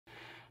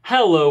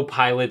Hello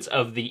pilots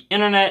of the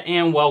internet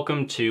and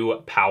welcome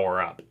to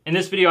PowerUp. In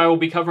this video I will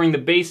be covering the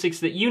basics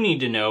that you need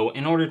to know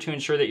in order to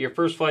ensure that your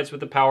first flights with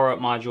the PowerUp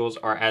modules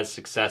are as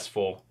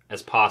successful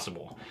as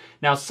possible.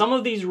 Now some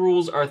of these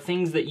rules are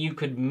things that you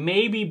could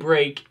maybe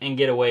break and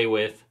get away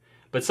with,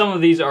 but some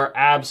of these are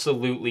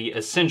absolutely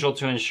essential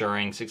to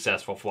ensuring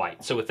successful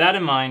flight. So with that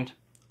in mind,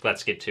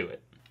 let's get to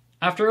it.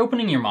 After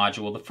opening your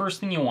module, the first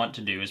thing you'll want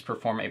to do is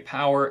perform a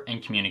power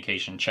and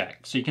communication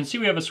check. So you can see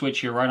we have a switch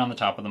here right on the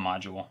top of the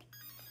module.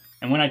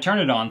 And when I turn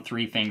it on,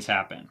 three things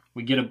happen.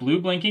 We get a blue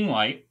blinking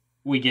light,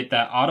 we get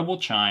that audible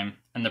chime,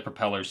 and the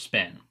propellers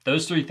spin.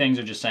 Those three things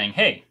are just saying,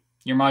 hey,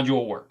 your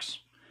module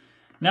works.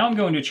 Now I'm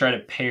going to try to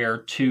pair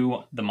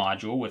to the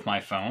module with my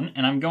phone,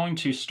 and I'm going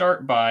to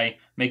start by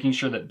making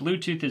sure that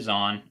Bluetooth is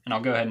on, and I'll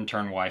go ahead and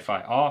turn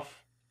Wi-Fi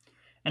off.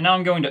 And now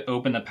I'm going to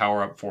open the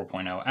PowerUp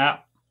 4.0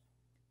 app.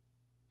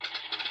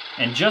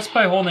 And just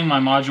by holding my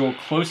module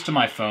close to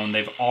my phone,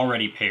 they've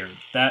already paired.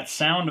 That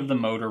sound of the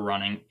motor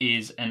running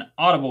is an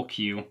audible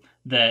cue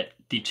that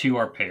the two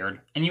are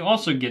paired. And you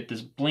also get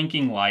this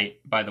blinking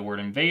light by the word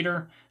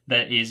invader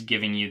that is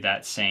giving you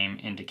that same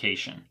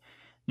indication.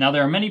 Now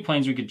there are many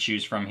planes we could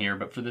choose from here,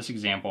 but for this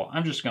example,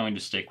 I'm just going to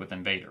stick with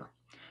invader.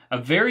 A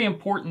very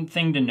important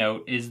thing to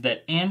note is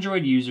that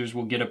Android users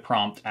will get a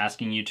prompt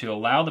asking you to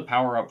allow the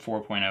PowerUp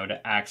 4.0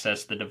 to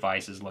access the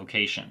device's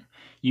location.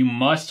 You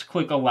must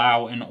click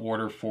allow in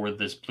order for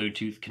this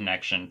Bluetooth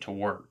connection to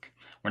work.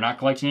 We're not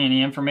collecting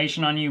any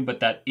information on you,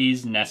 but that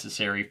is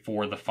necessary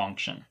for the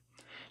function.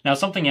 Now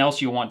something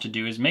else you'll want to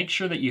do is make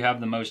sure that you have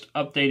the most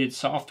updated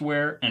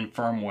software and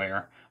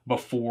firmware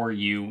before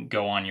you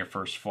go on your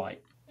first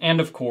flight. And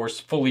of course,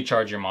 fully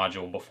charge your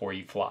module before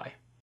you fly.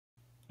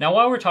 Now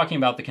while we're talking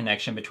about the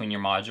connection between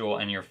your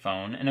module and your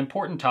phone, an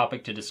important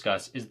topic to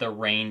discuss is the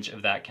range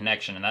of that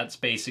connection, and that's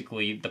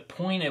basically the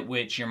point at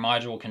which your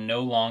module can no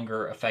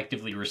longer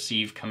effectively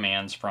receive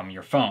commands from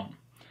your phone.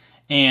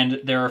 And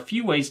there are a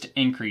few ways to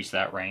increase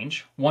that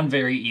range. One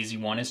very easy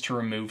one is to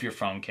remove your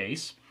phone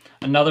case.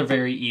 Another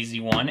very easy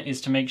one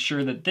is to make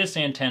sure that this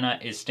antenna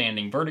is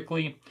standing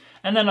vertically.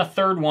 And then a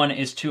third one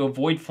is to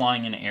avoid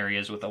flying in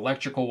areas with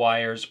electrical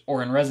wires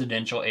or in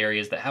residential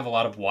areas that have a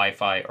lot of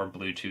Wi-Fi or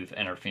Bluetooth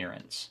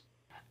interference.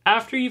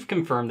 After you've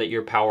confirmed that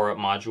your PowerUp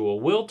module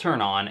will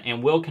turn on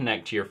and will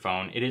connect to your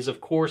phone, it is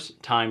of course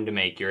time to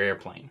make your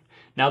airplane.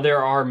 Now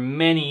there are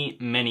many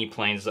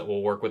planes that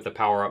will work with the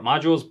PowerUp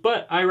modules,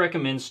 but I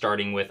recommend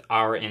starting with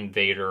our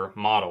Invader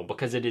model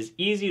because it is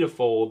easy to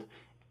fold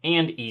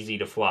and easy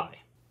to fly.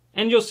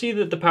 And you'll see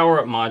that the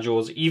PowerUp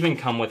modules even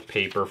come with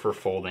paper for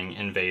folding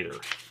Invader.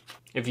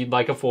 If you'd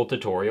like a full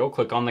tutorial,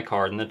 click on the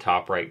card in the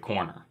top right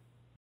corner.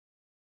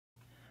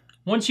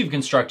 Once you've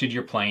constructed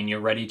your plane,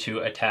 you're ready to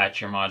attach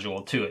your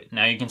module to it.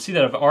 Now you can see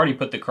that I've already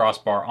put the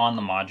crossbar on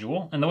the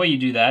module, and the way you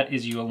do that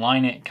is you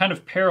align it kind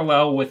of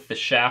parallel with the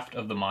shaft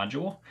of the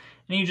module,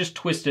 and you just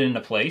twist it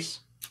into place.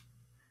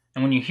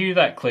 And when you hear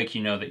that click,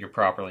 you know that you're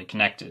properly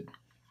connected.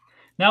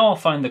 Now I'll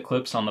find the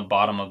clips on the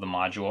bottom of the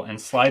module and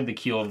slide the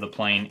keel of the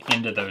plane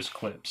into those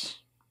clips.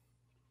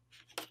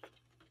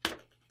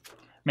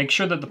 Make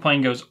sure that the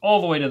plane goes all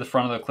the way to the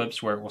front of the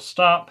clips where it will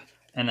stop,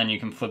 and then you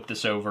can flip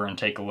this over and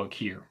take a look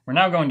here. We're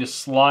now going to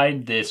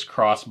slide this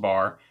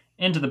crossbar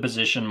into the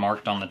position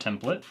marked on the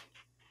template.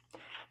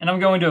 And I'm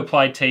going to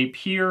apply tape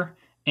here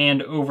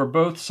and over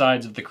both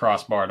sides of the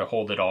crossbar to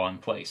hold it all in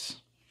place.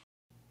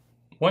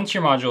 Once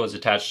your module is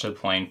attached to the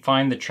plane,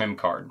 find the trim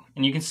card.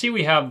 And you can see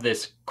we have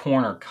this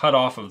corner cut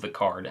off of the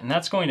card, and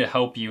that's going to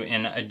help you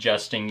in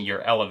adjusting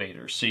your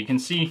elevators. So you can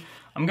see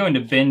I'm going to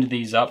bend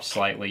these up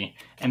slightly,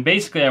 and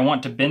basically I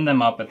want to bend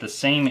them up at the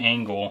same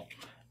angle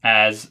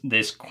as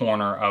this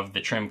corner of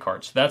the trim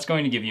card. So that's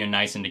going to give you a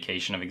nice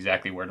indication of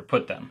exactly where to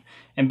put them.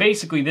 And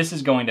basically this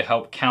is going to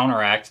help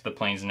counteract the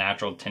plane's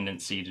natural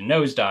tendency to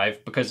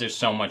nosedive because there's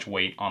so much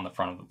weight on the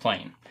front of the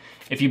plane.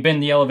 If you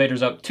bend the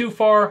elevators up too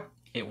far,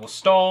 it will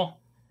stall.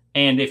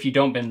 And if you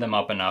don't bend them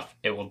up enough,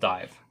 it will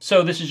dive.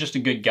 So this is just a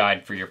good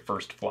guide for your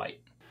first flight.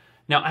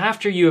 Now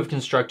after you have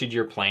constructed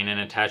your plane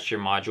and attached your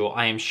module,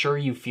 I am sure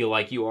you feel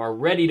like you are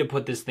ready to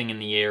put this thing in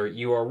the air,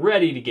 you are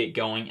ready to get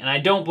going, and I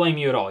don't blame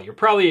you at all. You're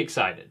probably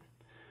excited.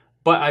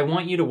 But I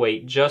want you to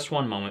wait just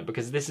one moment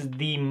because this is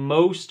the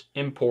most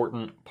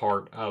important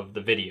part of the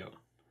video.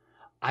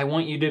 I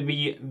want you to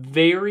be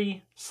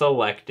very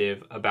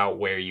selective about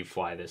where you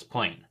fly this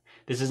plane.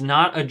 This is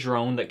not a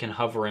drone that can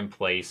hover in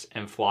place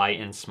and fly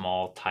in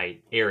small,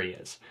 tight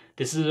areas.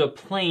 This is a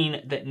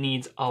plane that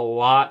needs a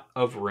lot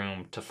of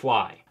room to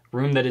fly.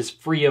 Room that is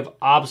free of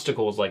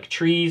obstacles like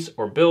trees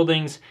or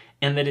buildings,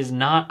 and that is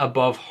not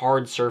above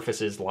hard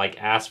surfaces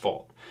like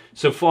asphalt.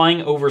 So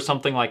flying over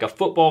something like a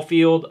football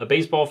field, a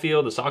baseball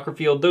field, a soccer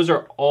field, those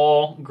are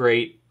all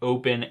great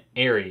open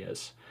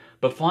areas.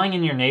 But flying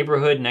in your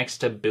neighborhood next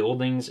to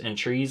buildings and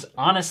trees,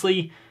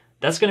 honestly,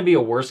 that's going to be a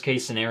worst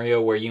case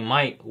scenario where you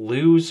might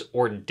lose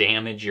or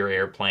damage your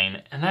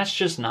airplane, and that's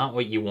just not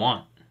what you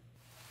want.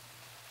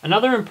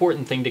 Another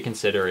important thing to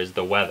consider is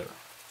the weather.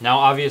 Now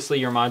obviously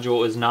your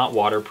module is not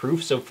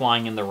waterproof, so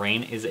flying in the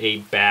rain is a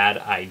bad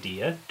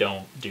idea.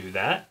 Don't do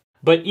that.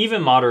 But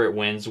even moderate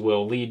winds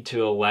will lead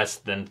to a less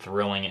than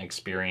thrilling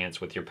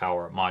experience with your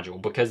PowerUp module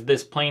because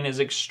this plane is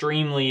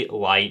extremely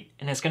light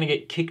and it's going to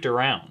get kicked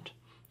around.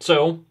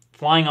 So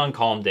flying on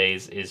calm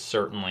days is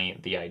certainly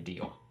the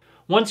ideal.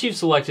 Once you've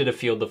selected a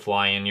field to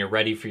fly in, you're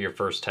ready for your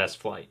first test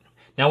flight.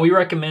 Now we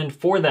recommend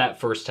for that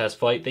first test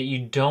flight that you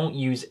don't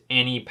use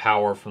any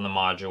power from the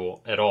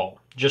module at all.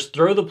 Just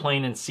throw the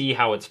plane and see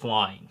how it's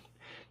flying.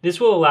 This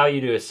will allow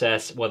you to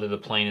assess whether the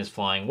plane is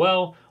flying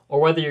well or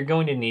whether you're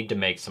going to need to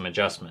make some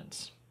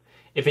adjustments.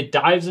 If it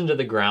dives into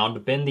the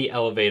ground, bend the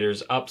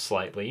elevators up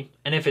slightly,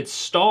 and if it's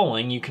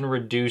stalling, you can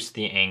reduce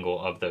the angle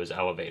of those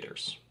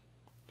elevators.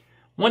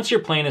 Once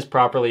your plane is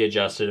properly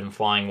adjusted and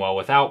flying well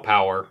without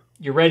power,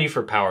 you're ready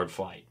for powered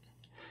flight.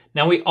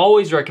 Now we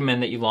always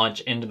recommend that you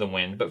launch into the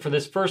wind, but for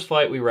this first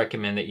flight we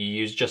recommend that you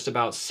use just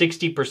about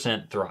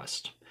 60%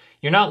 thrust.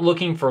 You're not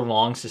looking for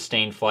long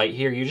sustained flight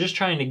here, you're just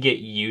trying to get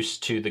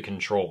used to the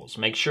controls.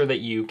 Make sure that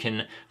you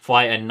can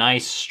fly a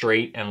nice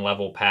straight and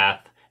level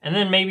path, and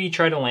then maybe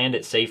try to land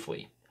it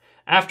safely.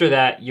 After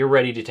that, you're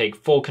ready to take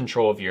full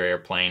control of your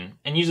airplane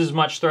and use as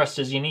much thrust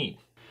as you need.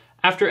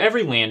 After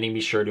every landing, be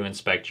sure to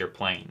inspect your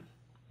plane.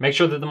 Make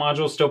sure that the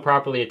module is still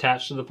properly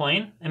attached to the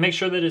plane, and make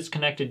sure that it's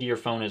connected to your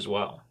phone as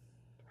well.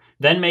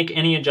 Then make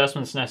any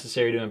adjustments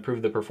necessary to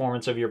improve the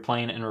performance of your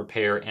plane and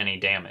repair any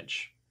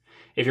damage.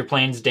 If your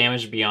plane's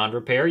damaged beyond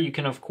repair, you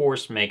can of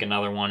course make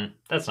another one.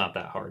 That's not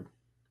that hard.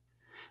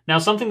 Now,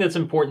 something that's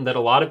important that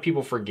a lot of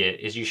people forget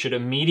is you should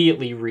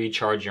immediately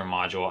recharge your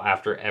module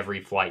after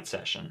every flight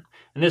session,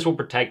 and this will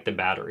protect the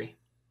battery.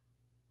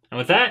 And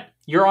with that,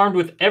 you're armed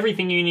with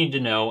everything you need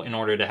to know in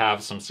order to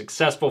have some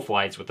successful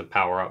flights with the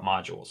PowerUp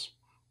modules.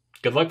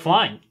 Good luck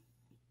flying!